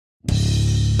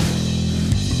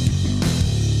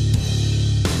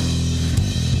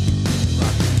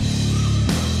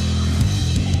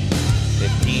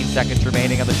seconds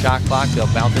remaining on the shot clock. They'll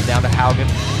bounce it down to Haugen,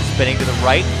 spinning to the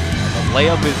right. And the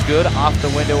layup is good, off the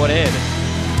window and in.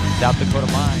 South Dakota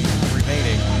Mines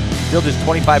remaining. Still just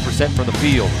 25% from the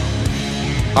field.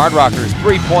 Hardrockers,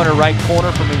 three-pointer right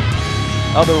corner from the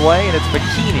other way, and it's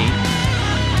McKinney.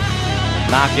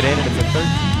 Knock it in, and it's a 13.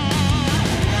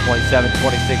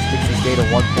 27-26, Dixie State a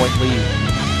 1-point lead.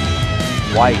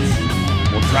 Whites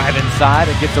will drive inside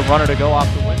and gets a runner to go off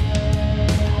the window.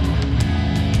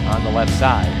 On the left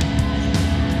side.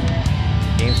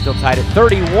 Game still tied at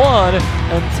 31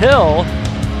 until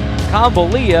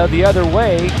Kambalia the other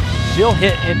way. She'll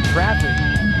hit in traffic.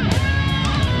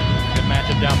 Good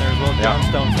matchup down there as well.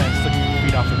 Johnstone stands 6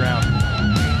 feet off the ground.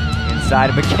 Inside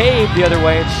of McCabe the other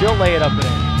way, and she'll lay it up and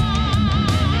in.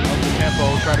 Up the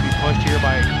tempo, trying to be pushed here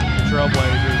by the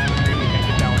Trailblazers, but really can't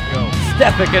get down and go.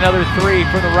 Stefik, another three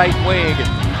from the right wing.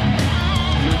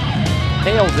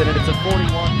 Nails it, and it's a 41.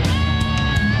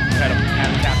 Had him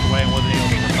tapped away and wasn't able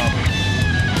to recover.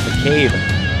 McCabe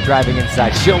driving inside.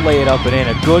 She'll lay it up and in.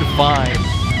 A good find.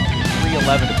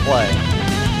 3:11 to play.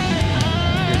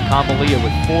 Here's Kambalia with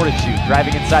 4 to shoot.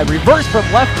 Driving inside. Reverse from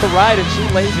left to right, and she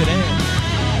lays it in.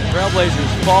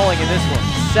 Trailblazers falling in this one.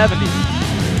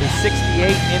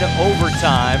 70-68 in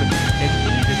overtime. And